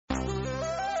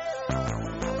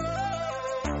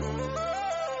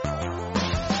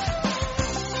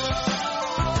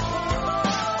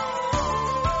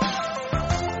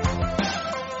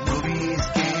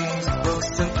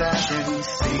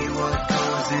see what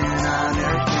goes in our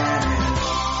Nerd Canon.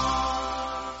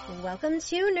 Welcome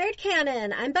to Nerd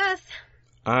Canon. I'm Beth.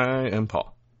 I am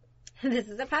Paul. This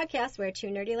is a podcast where two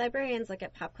nerdy librarians look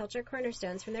at pop culture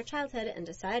cornerstones from their childhood and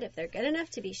decide if they're good enough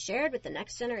to be shared with the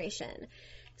next generation.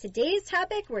 Today's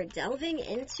topic, we're delving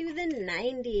into the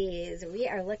 90s. We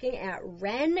are looking at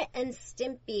Ren and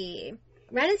Stimpy.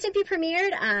 Ren and Stimpy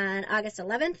premiered on August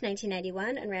 11th,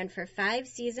 1991, and ran for 5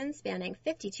 seasons, spanning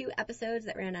 52 episodes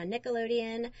that ran on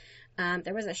Nickelodeon.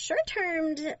 There was a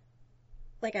short-lived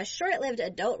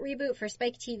adult reboot for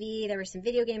Spike TV. There were some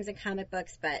video games and comic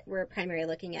books, but we're primarily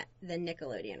looking at the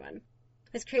Nickelodeon one.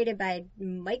 It was created by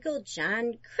Michael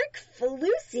John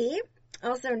Kricfalusi,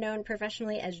 also known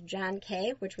professionally as John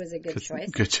K., which was a good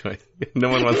choice. Good choice. No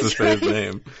one wants to say his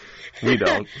name. We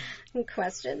don't.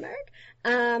 Question mark.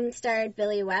 Starred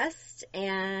Billy West,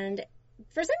 and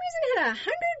for some reason it had 100%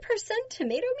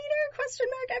 tomato meter, question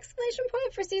mark, exclamation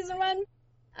point for season 1.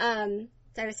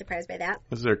 So I was surprised by that.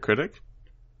 Was there a critic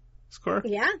score?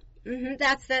 Yeah. Mm-hmm.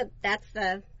 That's the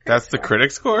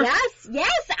critic score? Yes,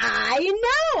 I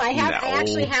know. I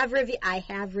actually have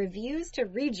reviews to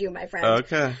read you, my friend.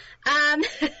 Okay.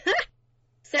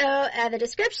 So the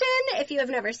description, if you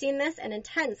have never seen this, an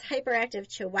intense, hyperactive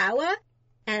chihuahua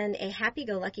and a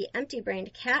happy-go-lucky,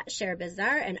 empty-brained cat share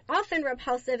bizarre and often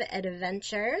repulsive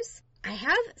adventures. I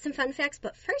have some fun facts,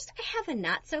 but first I have a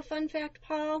not-so-fun fact,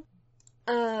 Paul.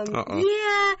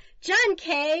 Yeah, John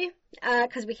K.,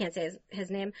 because we can't say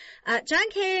his name. John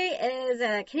K. is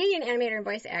a Canadian animator and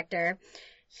voice actor.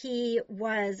 He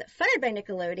was fired by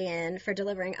Nickelodeon for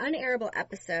delivering unairable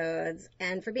episodes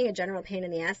and for being a general pain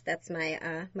in the ass. That's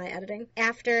my editing.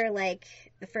 After, in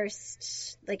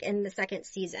the second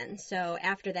season. So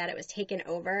after that, it was taken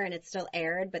over and it still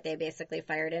aired, but they basically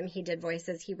fired him. He did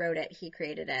voices, he wrote it, he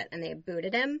created it, and they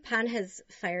booted him. Upon his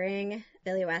firing,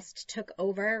 Billy West took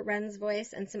over Ren's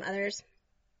voice and some others,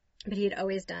 but he had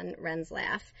always done Ren's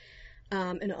laugh.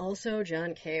 And also,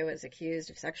 John K. was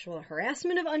accused of sexual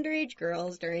harassment of underage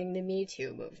girls during the Me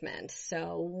Too movement.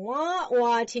 So,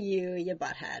 wah to you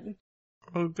butthead.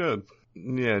 Oh, good.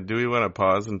 Yeah, do we want to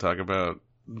pause and talk about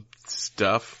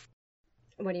stuff?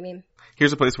 What do you mean?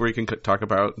 Here's a place where you can talk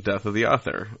about Death of the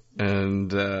Author,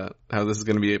 and how this is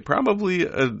going to be probably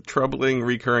a troubling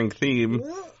recurring theme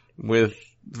with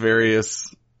various...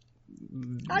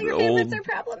 All your favorites are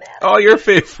problematic. All your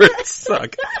favorites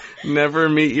suck. Never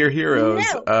meet your heroes.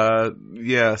 No.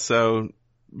 Yeah, so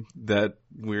that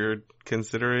we're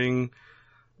considering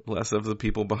less of the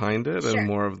people behind it and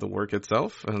more of the work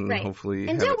itself, and hopefully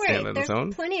have it stand on its own.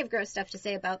 There's plenty of gross stuff to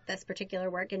say about this particular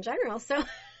work in general, so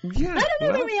yeah, I don't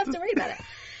know that we have to worry about it.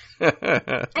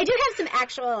 I do have some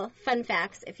actual fun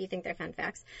facts, if you think they're fun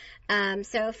facts.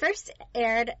 So first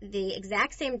aired the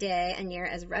exact same day and year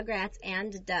as Rugrats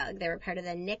and Doug. They were part of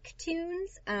the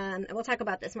Nicktoons. And we'll talk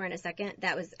about this more in a second.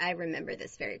 I remember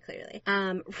this very clearly.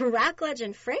 Rock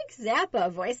legend Frank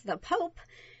Zappa voiced the Pope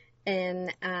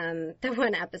in the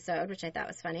one episode, which I thought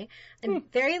was funny. And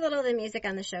very little of the music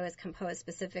on the show is composed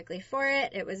specifically for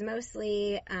it. It was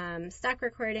mostly stock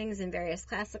recordings and various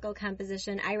classical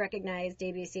composition. I recognized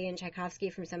Debussy and Tchaikovsky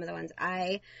from some of the ones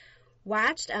I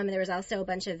watched. There was also a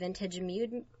bunch of vintage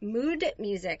mood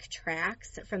music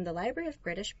tracks from the Library of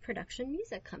British Production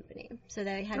Music Company. So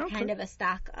they had kind of a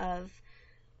stock of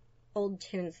old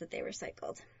tunes that they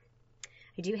recycled.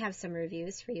 I do have some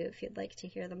reviews for you if you'd like to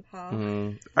hear them,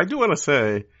 Paul. I do want to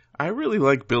say, I really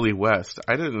like Billy West.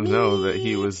 I didn't know that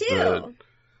he was the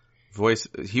voice.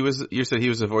 You said he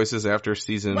was the voices after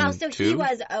season 2? Well, so he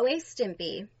was always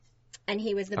Stimpy, and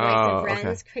he was the voice of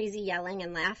Ren's crazy yelling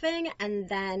and laughing, and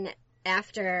then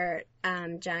after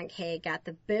John K. got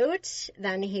the boot,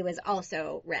 then he was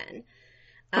also Ren.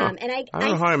 And I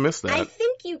don't know how I missed that. I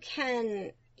think you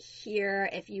can hear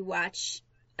if you watch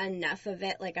enough of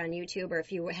it, like on YouTube, or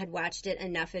if you had watched it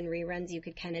enough in reruns, you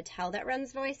could kind of tell that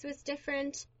Ren's voice was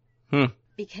different.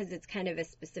 Because it's kind of a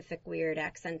specific weird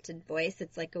accented voice.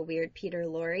 It's like a weird Peter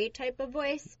Lorre type of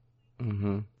voice.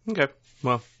 Mm-hmm. Okay.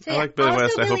 Well, so, I like Billy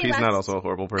West. I hope he's not also a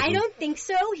horrible person. I don't think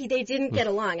so. They didn't get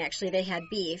along, actually. They had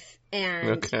beef,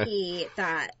 and he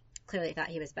clearly thought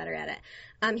he was better at it.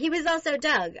 He was also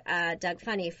Doug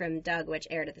Funny from Doug, which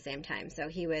aired at the same time. So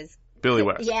he was Billy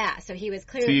West. Yeah, so he was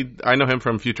clearly... See, I know him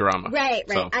from Futurama. Right.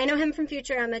 So. I know him from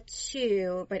Futurama,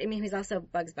 too, but, I mean, he's also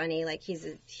Bugs Bunny. Like, he's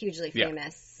a hugely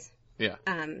famous,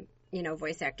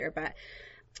 voice actor. But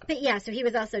But yeah, so he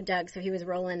was also Doug, so he was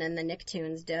rolling in the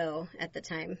Nicktoons dough at the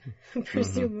time,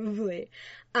 presumably.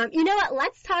 You know what?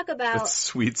 Let's talk about... That's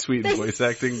sweet voice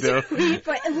acting dough.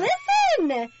 Listen!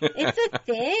 It's a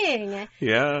thing.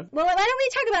 Yeah. Well, why don't we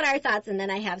talk about our thoughts, and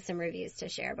then I have some reviews to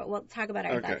share, but we'll talk about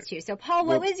our thoughts too. So, Paul,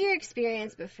 what was your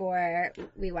experience before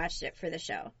we watched it for the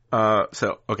show?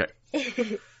 Okay.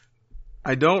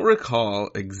 I don't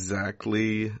recall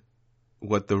exactly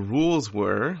what the rules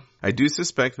were. I do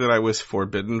suspect that I was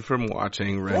forbidden from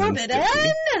watching Ren and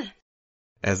Stimpy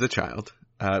as a child.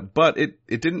 But it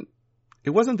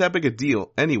wasn't that big a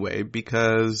deal anyway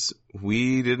because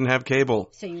we didn't have cable.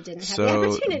 So you didn't have the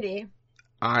opportunity.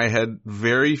 I had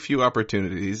very few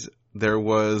opportunities. There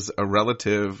was a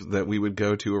relative that we would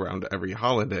go to around every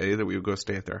holiday that we would go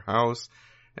stay at their house,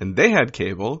 and they had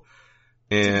cable.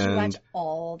 And did you watch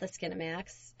all the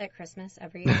Skinamax at Christmas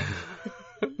every year?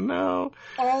 No.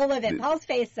 All of it. Paul's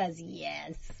face says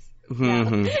yes.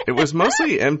 Mm-hmm. It was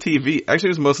mostly MTV. Actually,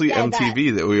 it was mostly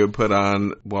MTV that we would put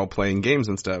on while playing games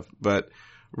and stuff. But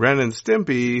Ren and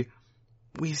Stimpy,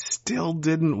 we still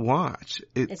didn't watch.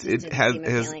 It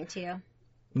has to you.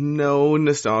 No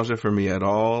nostalgia for me at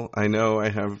all. I know I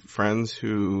have friends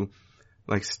who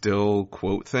still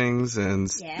quote things and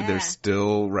there's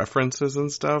still references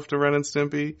and stuff to Ren and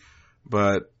Stimpy,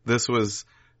 but this was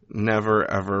never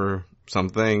ever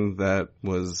something that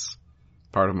was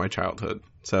part of my childhood.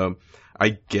 So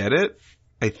I get it.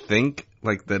 I think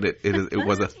that it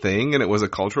was a thing and it was a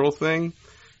cultural thing.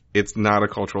 It's not a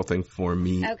cultural thing for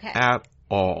me at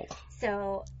all.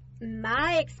 So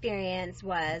my experience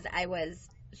was I was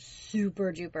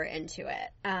super duper into it.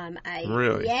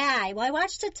 Really? Yeah. Well, I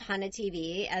watched a ton of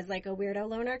TV as a weirdo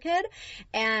loner kid,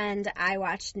 and I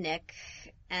watched Nick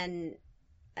and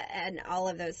all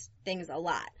of those things a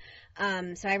lot.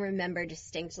 So I remember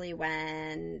distinctly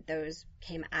when those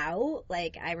came out.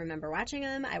 I remember watching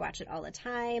them. I watch it all the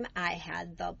time. I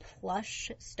had the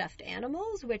plush stuffed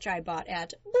animals, which I bought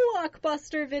at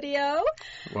Blockbuster Video.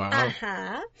 Wow.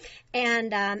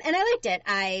 And I liked it.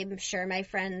 I'm sure my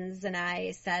friends and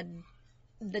I said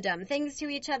the dumb things to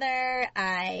each other.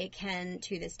 I can,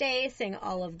 to this day, sing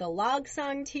all of the log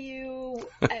song to you,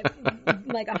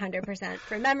 100%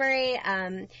 from memory.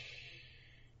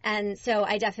 And so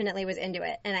I definitely was into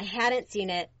it. And I hadn't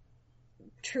seen it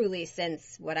truly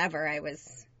since whatever I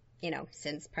was,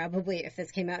 since probably, if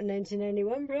this came out in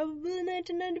 1991, probably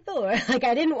 1994.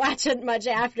 I didn't watch it much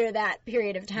after that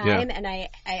period of time. Yeah. And I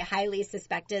highly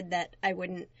suspected that I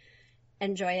wouldn't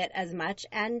enjoy it as much.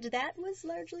 And that was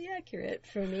largely accurate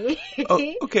for me.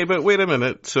 Oh, okay, but wait a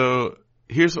minute. So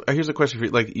here's a question for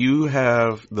you. You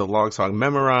have the log song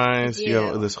memorized. You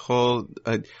have this whole,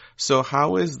 so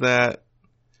how is that?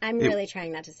 I'm really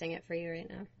trying not to sing it for you right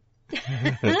now.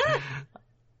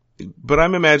 But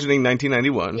I'm imagining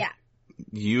 1991. Yeah.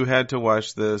 You had to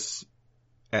watch this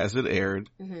as it aired.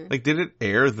 Mm-hmm. Did it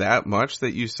air that much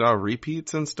that you saw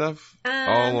repeats and stuff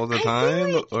all of the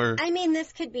time?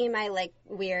 This could be my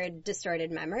weird distorted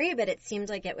memory, but it seemed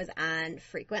like it was on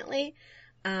frequently.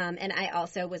 And I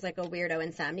also was a weirdo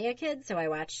insomnia kid, so I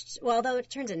watched, although it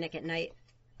turned to Nick at night,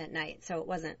 so it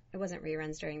wasn't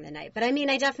reruns during the night. But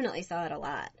I definitely saw it a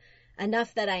lot.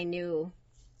 Enough that I knew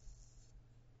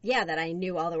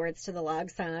all the words to the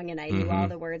log song, and I knew all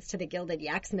the words to the Gilded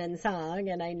Yaxman song,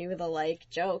 and I knew the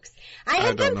jokes.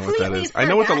 I don't know what that is. I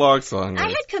know what the log song is. I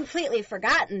had completely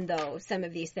forgotten though some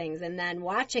of these things, and then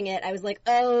watching it, I was like,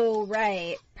 oh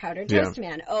right, Powdered Toast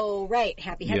Man. Oh right,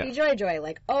 Happy Joy Joy.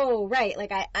 Oh right,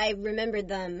 I remembered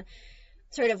them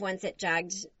sort of once it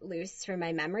jogged loose from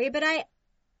my memory, but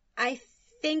I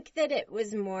think that it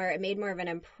made more of an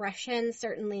impression,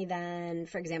 certainly, than,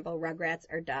 for example, Rugrats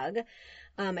or Doug.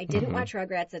 I didn't watch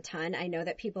Rugrats a ton. I know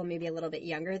that people maybe a little bit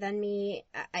younger than me,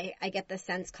 I get the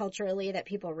sense culturally that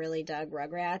people really dug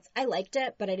Rugrats. I liked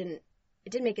it, but it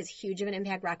didn't make as huge of an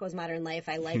impact. Rocko's Modern Life,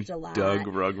 I liked a lot. Doug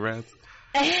Rugrats?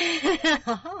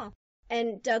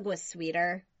 And Doug was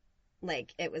sweeter.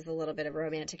 It was a little bit of a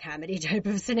romantic comedy type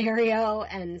of scenario,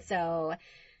 and so,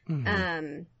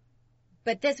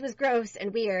 but this was gross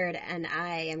and weird, and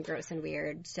I am gross and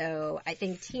weird, so I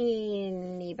think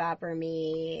teeny bopper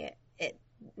me, it,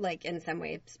 in some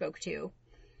way spoke to.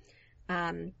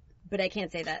 But I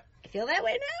can't say that I feel that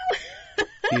way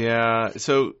now. Yeah,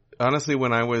 so honestly,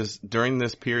 when I was, during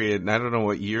this period, and I don't know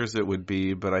what years it would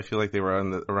be, but I feel like they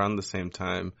were around the same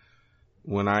time,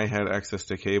 when I had access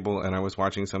to cable and I was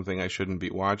watching something I shouldn't be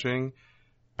watching,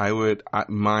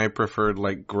 my preferred,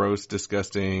 gross,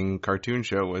 disgusting cartoon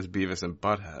show was Beavis and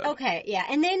Butthead. Okay, yeah.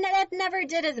 And that never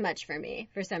did as much for me,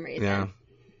 for some reason. Yeah.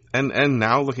 And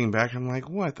now looking back, I'm like,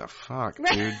 what the fuck,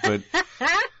 dude? But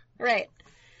right.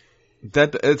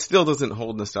 That it still doesn't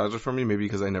hold nostalgia for me, maybe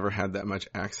because I never had that much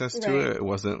access to Right. it. It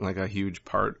wasn't like a huge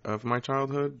part of my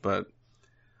childhood, but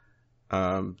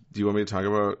do you want me to talk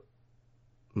about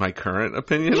my current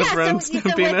opinion of Ren and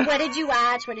Stimpy now? What did you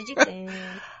watch? What did you think?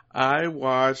 I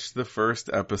watched the first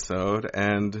episode,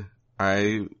 and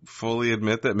I fully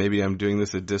admit that maybe I'm doing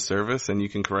this a disservice, and you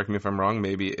can correct me if I'm wrong.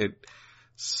 Maybe it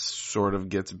sort of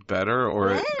gets better,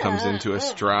 or it comes into a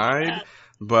stride,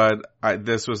 but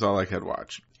this was all I could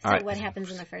watch. So what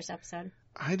happens in the first episode?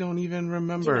 I don't even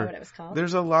remember. Do you know what it was called?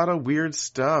 There's a lot of weird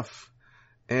stuff,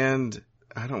 and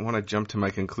I don't want to jump to my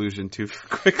conclusion too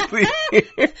quickly.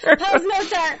 Paul's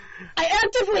notes are, I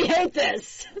actively hate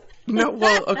this. No,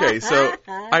 well, okay, so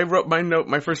I wrote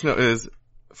my first note is,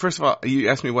 first of all, you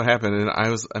asked me what happened, and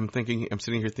I'm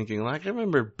sitting here thinking, like, I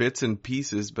remember bits and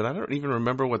pieces, but I don't even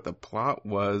remember what the plot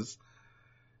was.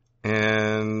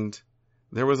 And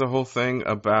there was a whole thing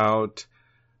about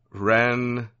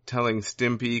Ren telling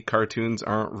Stimpy cartoons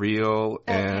aren't real,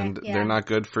 and they're not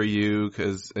good for you,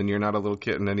 and you're not a little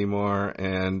kitten anymore,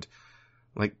 and,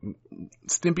 like,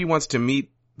 Stimpy wants to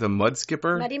meet the Mud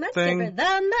Skipper Muddy Mud thing. Skipper, the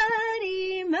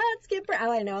Muddy Mud Skipper.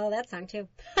 Oh, I know all that song too.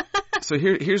 So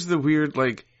here's the weird,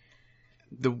 like,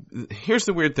 here's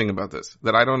the weird thing about this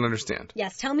that I don't understand.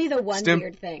 Yes, tell me the one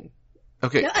weird thing.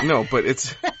 Okay, no, but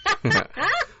it's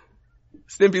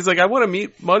Stimpy's like, I want to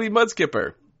meet Muddy Mud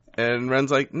Skipper, and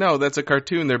Ren's like, no, that's a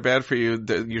cartoon. They're bad for you.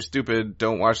 You're stupid.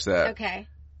 Don't watch that. Okay.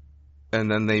 And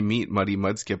then they meet Muddy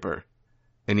Mud Skipper,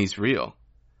 and he's real.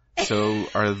 So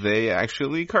are they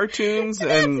actually cartoons?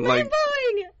 That's and like,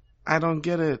 mind-blowing. I don't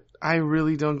get it. I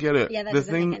really don't get it. Yeah, that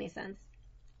doesn't make any sense.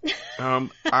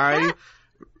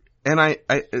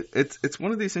 It's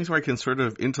one of these things where I can sort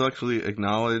of intellectually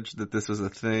acknowledge that this is a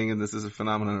thing and this is a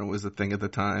phenomenon. It was a thing at the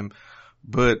time.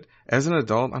 But as an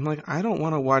adult, I'm like, I don't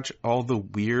want to watch all the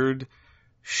weird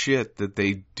shit that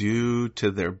they do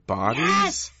to their bodies.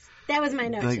 Yes! That was my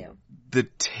note too. The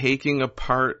taking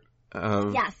apart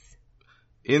of... Yes.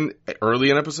 Early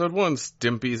in episode 1,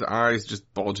 Stimpy's eyes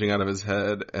just bulging out of his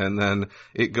head, and then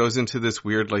it goes into this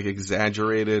weird, like,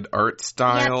 exaggerated art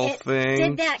style thing.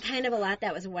 Did that kind of a lot.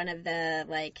 That was one of the,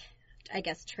 like, I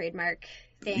guess trademark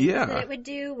things that it would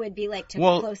do, would be like to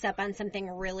close up on something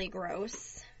really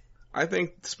gross. I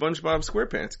think SpongeBob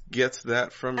SquarePants gets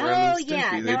that from Ren and Stimpy.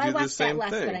 Yeah. They I do the watched same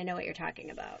that less, thing. but I know what you're talking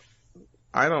about.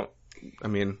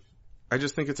 I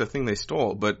just think it's a thing they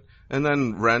stole, and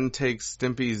then Ren takes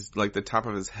Stimpy's, like, the top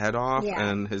of his head off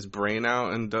and his brain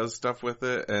out and does stuff with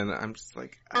it, and I'm just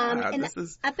like, this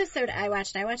is... episode I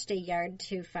watched A Yard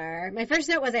Too Far. My first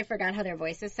note was I forgot how their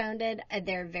voices sounded.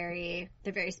 They're very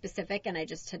specific, and I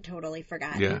just had totally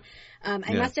forgotten. Yeah.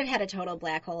 I must have had a total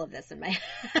black hole of this in my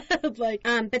head.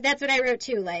 But that's what I wrote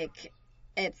too, like...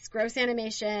 It's gross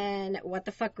animation. What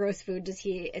the fuck gross food is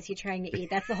he trying to eat?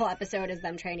 That's the whole episode, is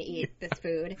them trying to eat this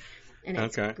food. And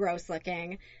it's gross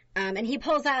looking. And he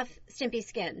pulls off Stimpy's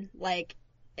skin. Like,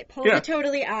 it pulls it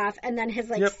totally off, and then his,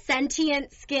 like,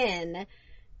 sentient skin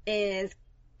is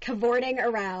cavorting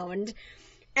around.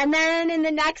 And then in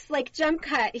the next, like, jump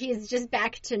cut, he's just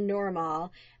back to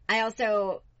normal. I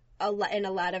also... in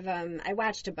a lot of them, I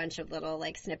watched a bunch of little,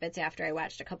 like, snippets after I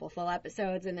watched a couple full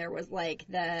episodes, and there was, like,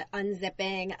 the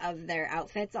unzipping of their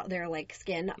outfits, their, like,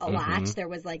 skin a lot. There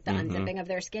was, like, the unzipping of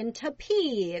their skin to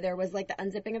pee. There was, like, the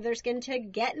unzipping of their skin to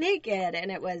get naked, and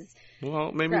it was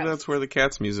Well, maybe gross. that's where the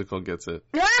Cats musical gets it.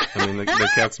 I mean, the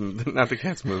Cats, not the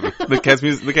Cats movie. The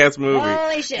Cats movie.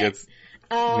 Holy shit.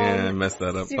 I messed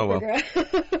that up. Super Oh, well. Gross.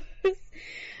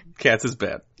 Cats is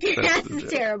bad. Cats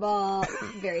is terrible.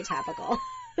 Very topical.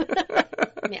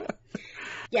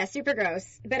 Yeah, super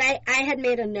gross. But I had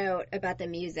made a note about the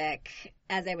music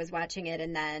as I was watching it,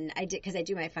 and then I did, because I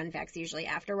do my fun facts usually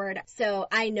afterward. So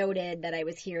I noted that I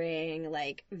was hearing,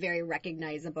 like, very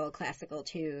recognizable classical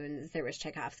tunes. There was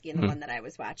Tchaikovsky in the one that I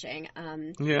was watching.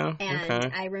 And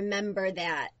I remember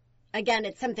that, again,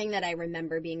 it's something that I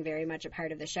remember being very much a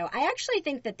part of the show. I actually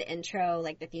think that the intro,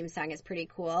 like the theme song, is pretty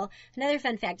cool. Another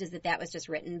fun fact is that was just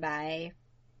written by...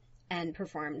 and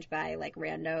performed by, like,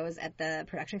 randos at the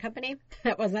production company.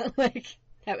 That wasn't, like,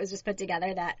 that was just put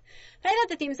together that. But I thought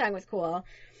the theme song was cool,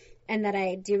 and that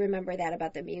I do remember that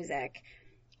about the music.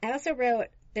 I also wrote,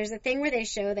 there's a thing where they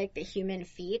show, like, the human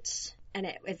feet, and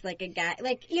it's like a guy,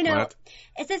 like, you know,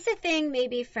 is this a thing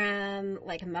maybe from,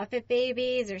 like, Muppet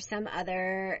Babies or some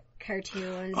other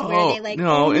cartoons where they, like,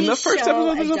 no, in the first show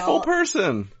episode there's a full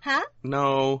person. Huh?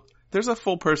 No. There's a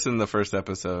full person in the first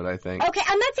episode, I think. Okay,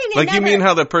 I'm not saying they like, never... you mean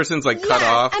how the person's, like, cut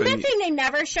off? I'm not saying they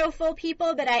never show full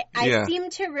people, but I seem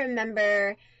to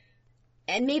remember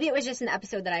and maybe it was just an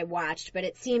episode that I watched, but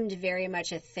it seemed very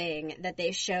much a thing that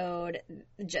they showed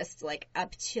just like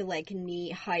up to like knee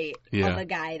height of a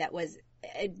guy that was,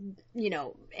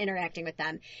 interacting with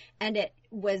them. And it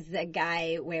was the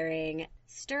guy wearing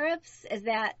stirrups.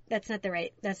 That's not the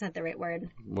right word.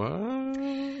 What?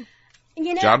 You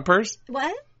know, Jodhpurs?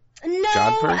 What? No,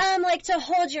 Jodhpurs? like to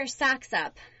hold your socks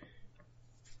up.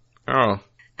 Oh.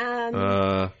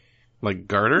 Like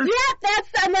garters? Yeah,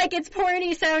 I'm like, it's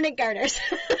porny sounding garters.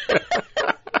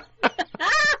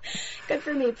 Good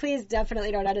for me. Please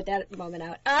definitely don't edit that moment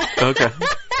out. Okay.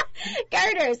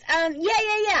 Garters.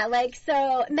 Yeah. Like,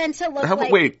 so, meant to look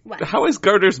like... Wait, what? how is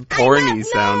garters porny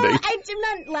sounding? No, I do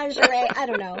not lingerie. I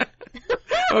don't know.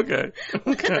 Okay.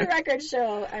 Let the record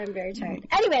show I'm very tired.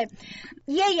 Anyway,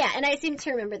 yeah, and I seem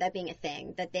to remember that being a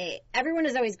thing, that everyone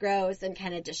is always gross and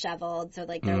kind of disheveled, so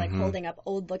like they're like holding up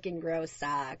old-looking gross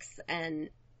socks, and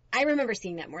I remember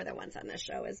seeing that more than once on this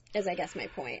show, is I guess my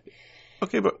point.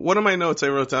 Okay, but one of my notes I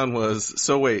wrote down was,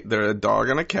 so wait, they're a dog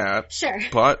and a cat. Sure.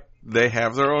 But they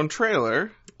have their own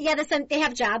trailer. Yeah, they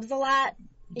have jobs a lot.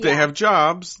 They have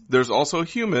jobs. There's also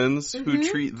humans who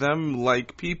treat them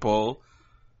like people.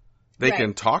 They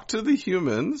can talk to the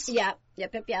humans. Yep.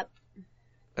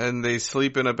 And they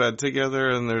sleep in a bed together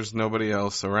and there's nobody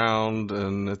else around,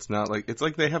 and it's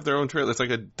like they have their own trailer. It's like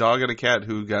a dog and a cat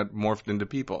who got morphed into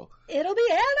people. It'll be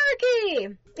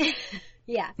anarchy!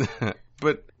 Yeah.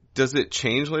 But does it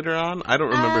change later on? I don't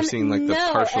remember seeing like the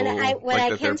partial, and what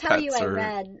I can tell you I or...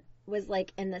 read was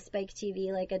like in the Spike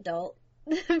TV like adult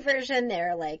version,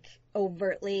 they're like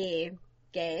overtly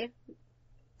gay.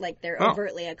 Like they're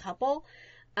overtly a couple.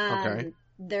 Okay.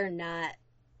 They're not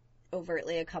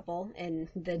overtly a couple in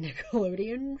the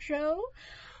Nickelodeon show.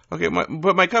 Okay, but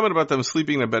my comment about them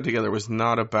sleeping in a bed together was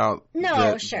not about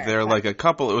they're like a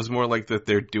couple. It was more like that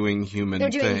they're doing human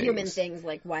things. They're doing human things,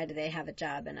 like why do they have a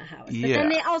job in a house? But yeah. then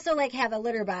they also like have a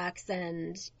litter box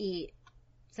and eat.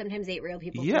 Sometimes they eat real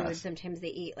people food. Sometimes they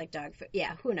eat like dog food.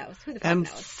 Yeah, who knows? Who the fuck knows? And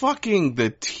fucking the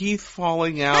teeth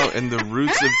falling out and the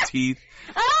roots of teeth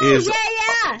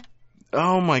yeah.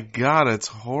 Oh my god, it's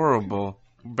horrible.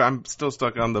 I'm still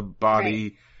stuck on the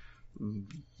body,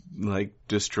 like,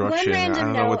 destruction. I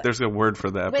don't know what, there's a word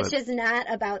for that. Which is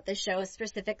not about the show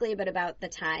specifically, but about the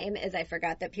time, is I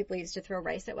forgot that people used to throw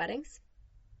rice at weddings.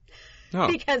 Oh,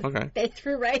 because they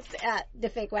threw rice at the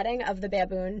fake wedding of the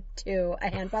baboon to a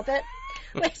hand puppet,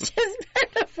 which is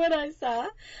part of what I saw.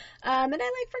 And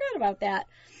I, forgot about that.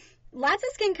 Lots of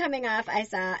skin coming off, I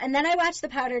saw. And then I watched the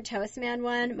Powdered Toast Man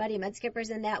one, Muddy Mudskipper's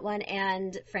in that one,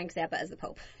 and Frank Zappa as the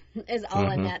Pope is all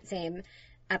in that same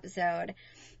episode.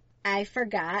 I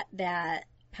forgot that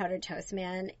Powdered Toast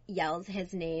Man yells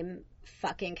his name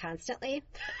fucking constantly.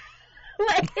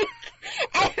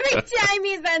 Every time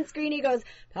he's on screen, he goes,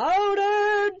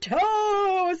 Powdered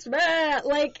Toast Man!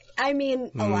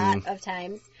 A lot of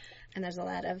times. And there's a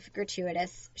lot of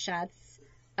gratuitous shots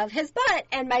of his butt.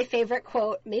 And my favorite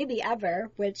quote, maybe ever,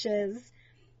 which is,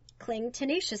 cling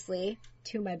tenaciously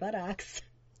to my buttocks.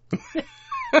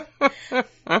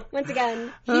 Once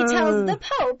again, he tells the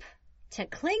Pope to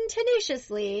cling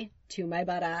tenaciously to my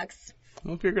buttocks.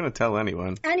 Well, if you're going to tell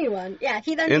anyone. Yeah.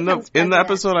 He then in the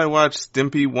episode I watched,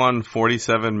 Stimpy won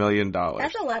 $47 million.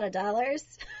 That's a lot of dollars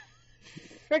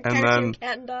for Cartoon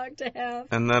Cat and Dog to have.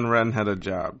 And then Ren had a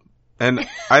job. And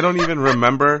I don't even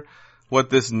remember what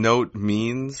this note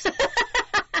means.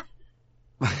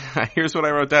 Here's what I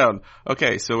wrote down.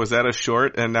 Okay, so was that a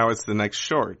short, and now it's the next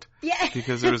short? Yeah.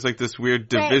 Because there was this weird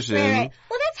division. Right.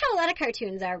 Well, that's how a lot of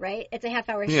cartoons are, right? It's a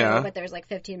half-hour show, but there's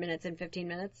 15 minutes and 15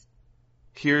 minutes.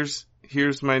 Here's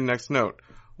my next note.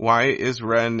 Why is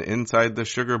Ren inside the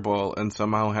sugar bowl and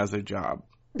somehow has a job?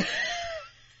 And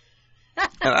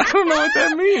I don't know what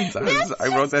that means. I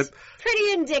wrote that.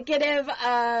 Pretty indicative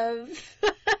of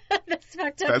this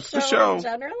fucked up That's the show in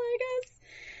general, I guess.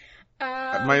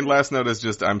 My last note is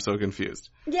just, I'm so confused.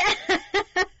 Yeah.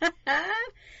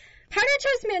 Powdered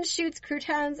Toast Man shoots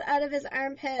croutons out of his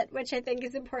armpit, which I think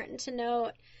is important to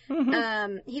note.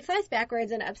 Mm-hmm. He flies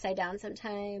backwards and upside down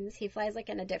sometimes. He flies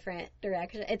in a different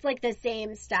direction. It's the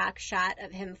same stock shot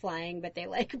of him flying, but they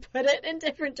put it in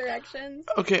different directions.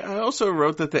 Okay, I also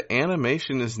wrote that the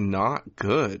animation is not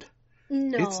good.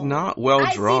 No. It's not well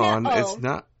drawn. It's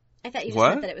not. I thought you just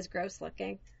meant that it was gross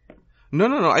looking.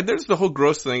 No. There's the whole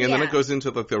gross thing, and then it goes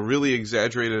into the really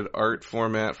exaggerated art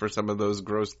format for some of those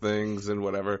gross things and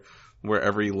whatever, where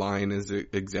every line is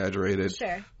exaggerated.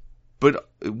 Sure. But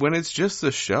when it's just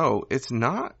a show, it's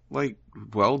not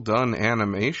well done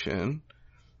animation.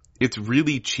 It's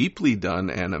really cheaply done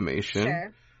animation.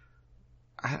 Sure.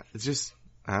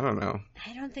 I don't know.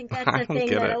 I don't think that's a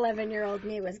thing that 11-year-old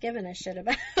me was giving a shit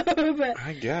about. But,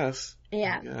 I guess.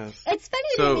 Yeah. It's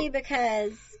funny to me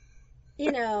because,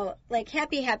 you know, like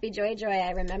Happy, Happy, Joy, Joy,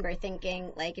 I remember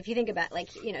thinking, like, if you think about,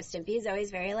 like, you know, Stimpy's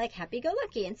always very, like,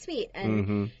 happy-go-lucky and sweet.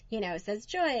 And, you know, says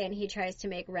joy, and he tries to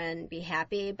make Ren be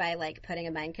happy by, like, putting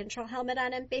a mind control helmet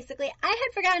on him, basically. I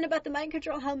had forgotten about the mind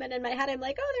control helmet in my head. I'm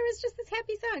like, oh, there was just this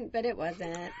happy song. But it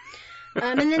wasn't.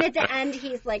 And then at the end,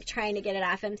 he's, like, trying to get it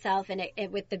off himself, and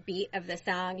it with the beat of the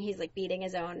song, he's, like, beating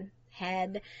his own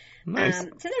head. Nice.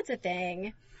 So that's a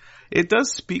thing. It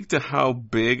does speak to how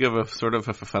big of a sort of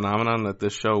a phenomenon that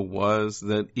this show was,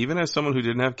 that even as someone who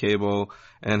didn't have cable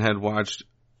and had watched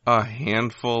a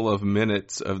handful of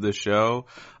minutes of the show,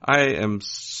 I am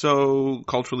so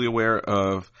culturally aware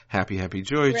of Happy, Happy,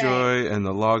 Joy, Joy, and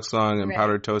the Log Song, and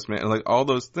Powdered Toast Man, and like all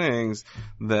those things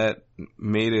that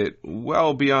made it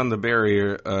well beyond the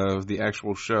barrier of the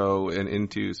actual show and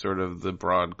into sort of the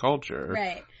broad culture,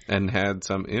 and had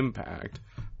some impact.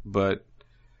 But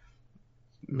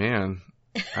man,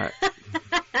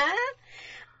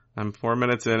 I'm 4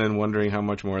 minutes in and wondering how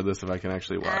much more of this if I can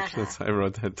actually watch since I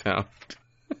wrote that down.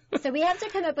 So we have to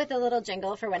come up with a little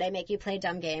jingle for when I make you play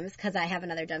dumb games, because I have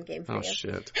another dumb game for you. Oh,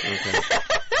 shit.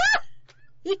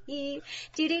 Okay.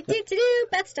 Do,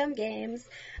 Beth's dumb games.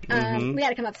 We got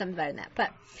to come up with something better than that.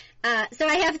 But, so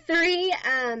I have 3,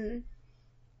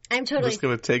 I'm just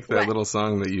going to take that little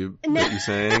song that you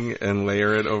sang and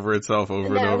layer it over itself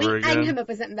over and over again. I can come up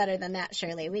with something better than that,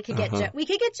 surely. We could get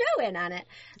Joe in on it.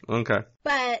 Okay.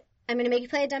 But I'm going to make you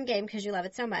play a dumb game because you love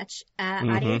it so much.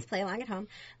 Audience, play along at home.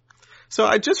 So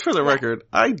just for the record,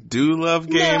 I do love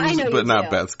games, but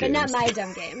not Beth's games. But not my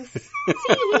dumb games.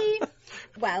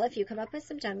 Well, if you come up with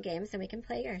some dumb games, then we can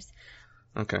play yours.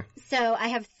 Okay. So I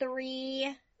have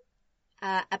 3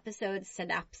 episode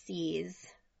synopses.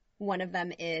 One of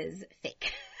them is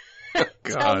fake. Oh,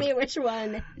 Tell me which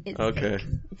one is fake.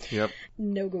 Yep.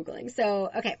 No Googling. So,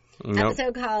 okay. Nope.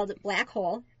 Episode called Black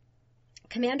Hole.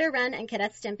 Commander Ren and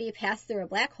Cadet Stimpy pass through a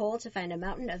black hole to find a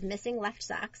mountain of missing left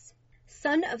socks.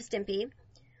 Son of Stimpy.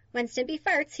 When Stimpy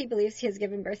farts, he believes he has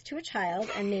given birth to a child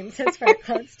and names his fart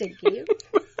cloud Stinky.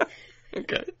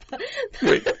 Okay.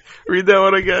 Wait, read that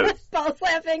one again. Paul's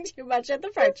laughing too much at the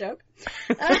fart joke.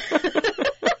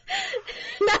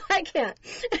 No, I can't.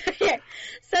 Here.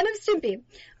 Son of Stimpy.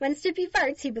 When Stimpy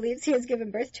farts, he believes he has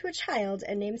given birth to a child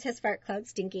and names his fart cloud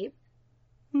Stinky.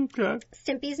 Okay.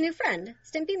 Stimpy's new friend.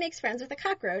 Stimpy makes friends with a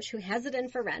cockroach who has it in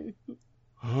for Ren.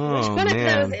 Oh, Which one of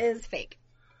those is fake?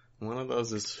 One of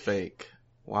those is fake.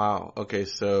 Wow. Okay,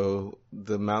 so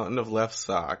the mountain of left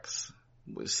socks.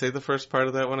 Say the first part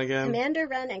of that one again. Commander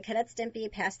Ren and Cadet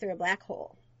Stimpy pass through a black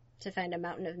hole to find a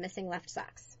mountain of missing left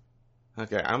socks.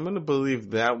 Okay, I'm going to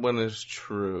believe that one is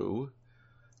true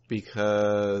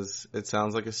because it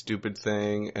sounds like a stupid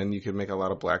thing and you could make a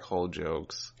lot of black hole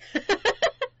jokes.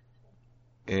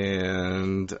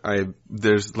 And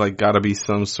there's like got to be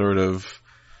some sort of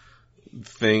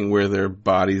thing where their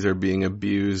bodies are being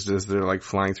abused as they're like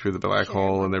flying through the black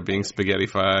hole and they're being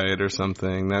spaghettified or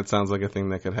something. That sounds like a thing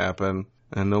that could happen.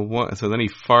 And so then he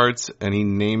farts and he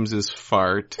names his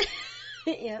fart.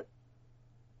 Yep.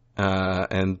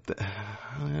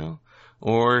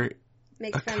 Or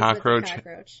makes a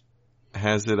cockroach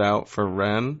has it out for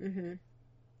Ren. Mm-hmm.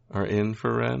 Or in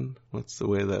for Ren. What's the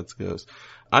way that goes?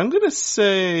 I'm going to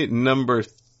say number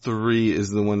 3 is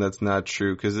the one that's not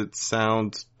true because it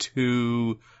sounds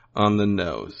too on the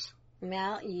nose.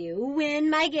 Well, you win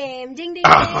my game. Ding, ding, ding.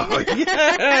 Oh,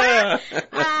 yeah.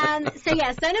 So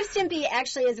yeah, Son of Stimpy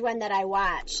actually is one that I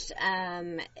watched,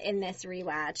 in this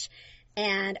rewatch.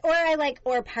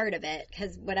 Or part of it,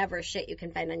 because whatever shit you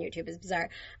can find on YouTube is bizarre.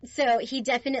 So he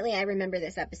definitely, I remember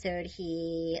this episode,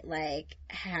 he,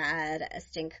 had a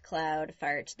stink cloud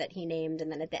fart that he named,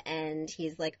 and then at the end,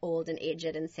 he's, old and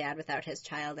aged and sad without his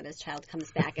child, and his child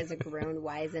comes back as a grown,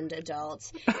 wizened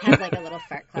adult, has, a little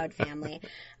fart cloud family.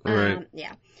 Right.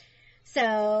 Yeah.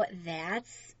 So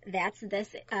that's this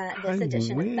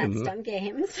edition of Beth's Dumb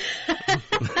Games.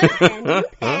 And you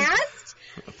passed.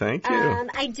 Thank you.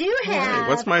 I do have... Right,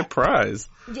 what's my prize?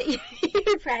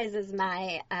 Your prize is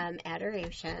my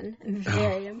adoration. I'm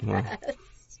very impressed. Well.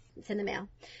 It's in the mail.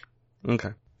 Okay.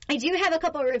 I do have a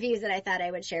couple of reviews that I thought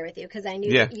I would share with you because I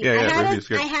knew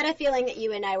I had a feeling that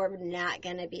you and I were not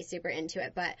going to be super into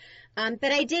it, but I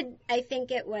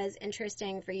think it was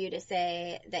interesting for you to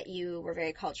say that you were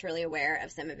very culturally aware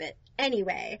of some of it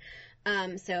anyway.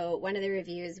 So one of the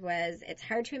reviews was, it's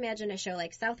hard to imagine a show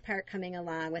like South Park coming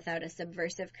along without a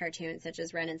subversive cartoon such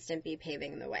as Ren and Stimpy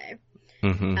paving the way.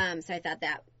 Mm-hmm. So I thought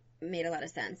that made a lot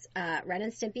of sense. Ren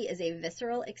and Stimpy is a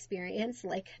visceral experience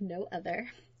like no other.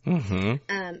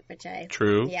 Which I...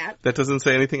 True. Yeah. That doesn't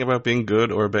say anything about being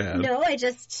good or bad. No, I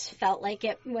just felt like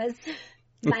it was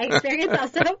my experience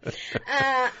also.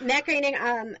 Matt Groening,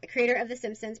 creator of The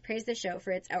Simpsons, praised the show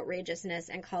for its outrageousness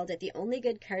and called it the only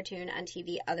good cartoon on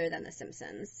TV other than The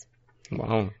Simpsons.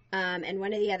 Wow. And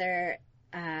one of the other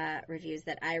reviews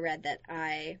that I read that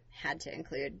I had to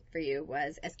include for you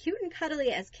was, as cute and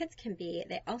cuddly as kids can be,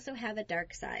 they also have a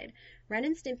dark side. Ren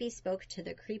and Stimpy spoke to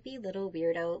the creepy little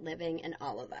weirdo living in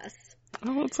all of us.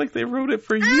 Oh, it's like they wrote it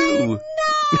for you. I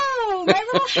know! My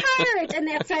little heart! And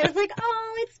that's why I was like,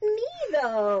 oh, it's me,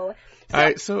 though.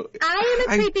 So I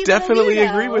am a creepy definitely little weirdo,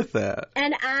 agree with that.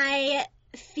 And I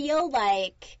feel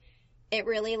like it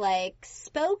really,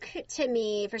 spoke to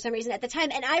me for some reason at the time.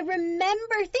 And I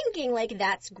remember thinking,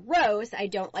 that's gross. I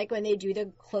don't like when they do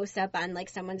the close-up on,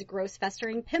 someone's gross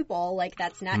festering pimple.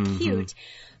 That's not cute.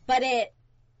 But it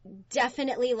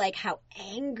definitely, how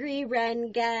angry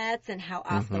Ren gets and how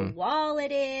off the wall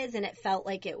it is. And it felt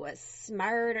like it was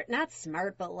smart. Not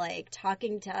smart, but,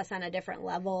 talking to us on a different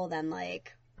level than,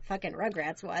 fucking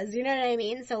Rugrats was. You know what I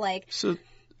mean? So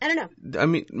I don't know. I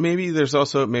mean, maybe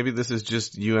this is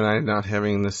just you and I not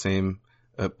having the same,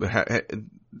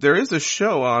 there is a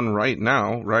show on right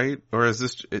now, right? Or is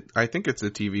this, I think it's a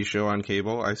TV show on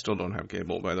cable. I still don't have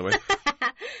cable, by the way.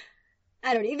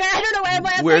 I don't know why I'm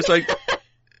laughing. Where it's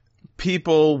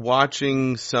people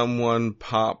watching someone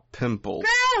pop pimples.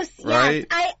 Gross! Right?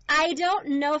 Yes. I don't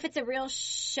know if it's a real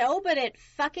show, but it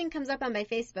fucking comes up on my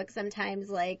Facebook sometimes, is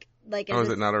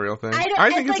it not a real thing? I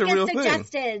think it's a real thing.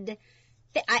 Suggested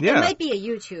it might be a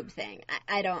YouTube thing.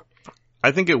 I don't...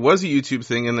 I think it was a YouTube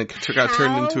thing and it got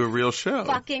turned into a real show.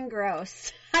 Fucking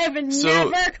gross. I've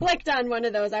never clicked on one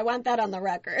of those. I want that on the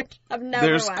record. I've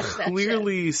never watched that shit. There's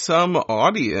clearly some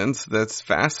audience that's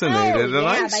fascinated, and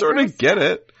I sort of get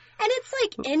it. And it's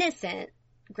innocent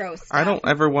gross stuff. I don't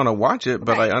ever want to watch it,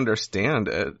 but I understand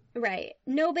it. Right.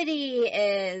 Nobody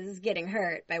is getting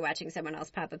hurt by watching someone else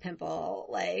pop a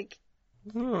pimple,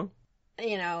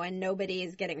 and nobody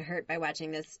is getting hurt by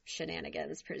watching this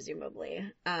shenanigans, presumably.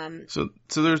 So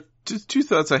there's just two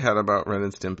thoughts I had about Ren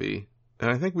and Stimpy,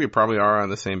 and I think we probably are on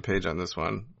the same page on this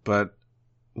one. But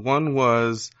one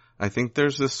was, I think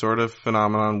there's this sort of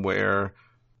phenomenon where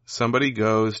somebody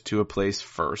goes to a place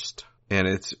first, and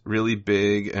it's really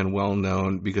big and well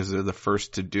known because they're the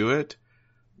first to do it,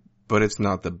 but it's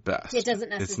not the best. It doesn't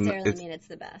necessarily mean it's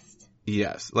the best.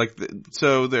 Yes.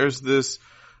 So there's this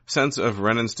sense of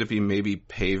Ren and Stimpy maybe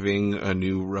paving a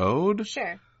new road.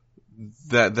 Sure.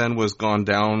 That then was gone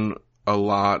down a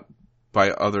lot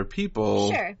by other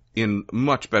people in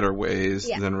much better ways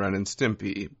than Ren and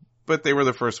Stimpy. But they were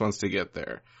the first ones to get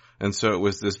there. And so it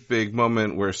was this big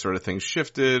moment where sort of things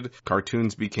shifted.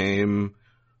 Cartoons became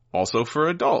also for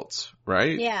adults,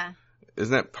 right? Yeah.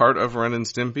 Isn't that part of Ren and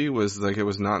Stimpy was it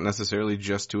was not necessarily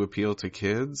just to appeal to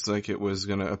kids, it was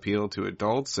going to appeal to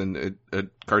adults, and a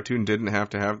cartoon didn't have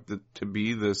to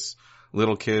be this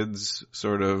little kids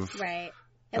sort of right.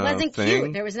 It wasn't thing.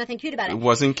 Cute. There was nothing cute about it. It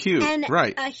wasn't cute, and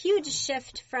right. A huge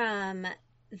shift from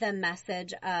the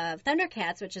message of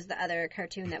Thundercats, which is the other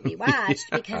cartoon that we watched,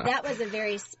 because that was a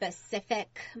very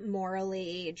specific,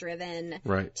 morally driven,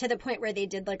 to the point where they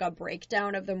did a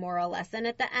breakdown of the moral lesson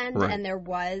at the end, and there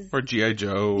was... Or G.I.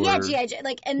 Joe. Yeah, G.I. Joe.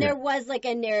 There was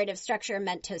a narrative structure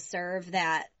meant to serve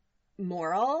that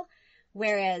moral,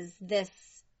 whereas this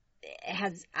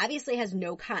obviously has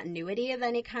no continuity of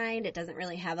any kind. It doesn't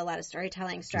really have a lot of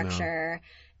storytelling structure,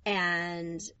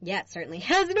 and it certainly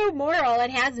has no moral.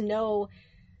 It has no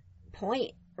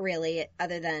point really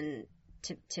other than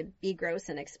to be gross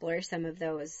and explore some of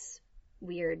those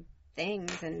weird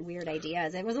things and weird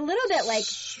ideas. It was a little bit like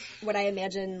what I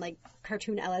imagine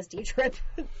cartoon LSD trip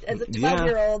as a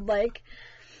 12-year-old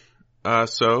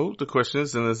So the question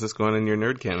is this going in your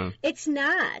nerd canon? It's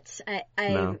not.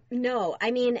 No. I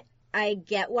mean, I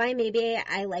get why maybe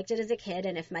I liked it as a kid,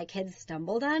 and if my kids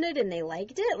stumbled on it and they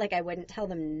liked it, I wouldn't tell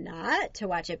them not to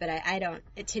watch it, but I don't,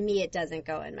 to me it doesn't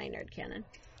go in my nerd canon.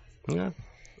 Yeah.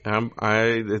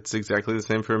 It's exactly the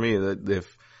same for me, that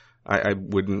if I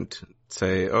wouldn't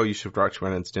say, oh, you should watch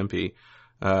Ren and Stimpy.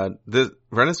 Ren and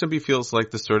Stimpy feels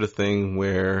like the sort of thing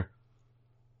where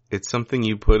it's something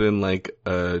you put in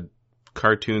a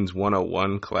Cartoons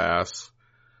 101 class,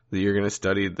 that you're going to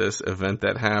study this event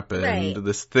that happened,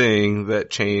 this thing that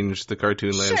changed the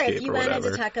cartoon landscape or whatever. Sure, if you wanted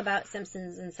to talk about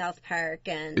Simpsons and South Park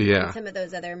and some of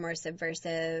those other more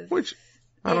subversive... Which...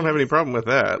 I don't have any problem with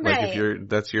that. If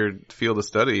that's your field of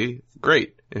study,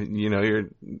 great. You're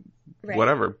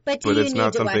whatever. But do you need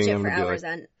to watch it for hours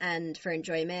on end for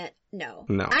enjoyment? No.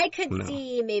 I could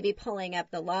see maybe pulling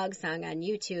up the Log Song on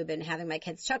YouTube and having my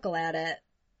kids chuckle at it.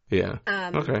 Yeah.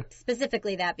 Okay.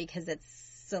 Specifically that because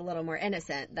it's a little more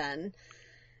innocent than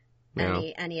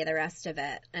any of the rest of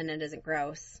it, and it isn't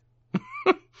gross.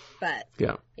 But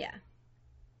yeah.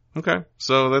 Okay,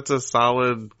 so that's a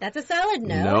solid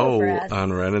no for us.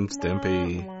 on Ren and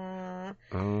Stimpy. Blah,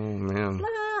 blah. Oh man.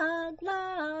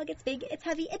 Log. It's big. It's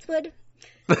heavy. It's wood.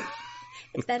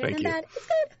 It's better than bad. It's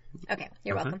good. Okay,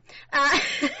 you're welcome.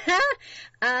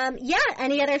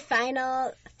 Any other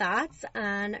final thoughts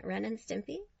on Ren and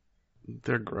Stimpy?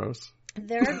 They're gross.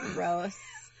 They're gross.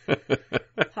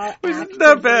 It's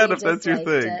not bad if that's your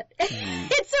thing.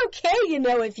 It's okay,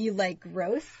 if you like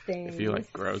gross things. If you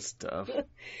like gross stuff.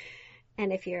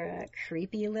 And if you're a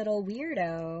creepy little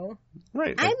weirdo.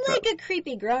 Right. I'm like a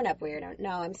creepy grown-up weirdo. No,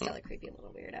 I'm still a creepy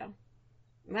little weirdo.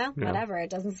 Well, whatever. It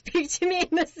doesn't speak to me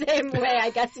in the same way, I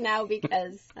guess, now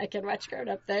because I can watch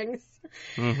grown-up things.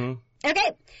 Mm-hmm.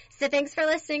 Okay, so thanks for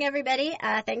listening, everybody.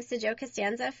 Thanks to Joe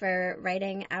Costanza for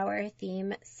writing our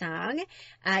theme song.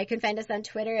 You can find us on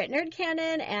Twitter at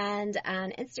NerdCanon, and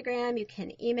on Instagram you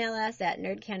can email us at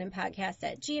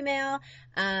nerdcanonpodcast@gmail.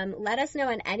 Let us know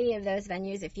on any of those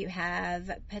venues if you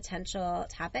have potential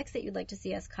topics that you'd like to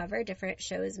see us cover, different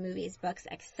shows, movies, books,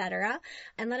 etc.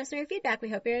 And let us know your feedback. We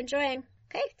hope you're enjoying.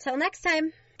 Okay, till next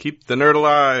time. Keep the nerd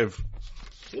alive.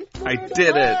 I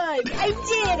did it. I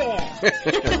did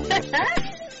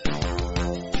it.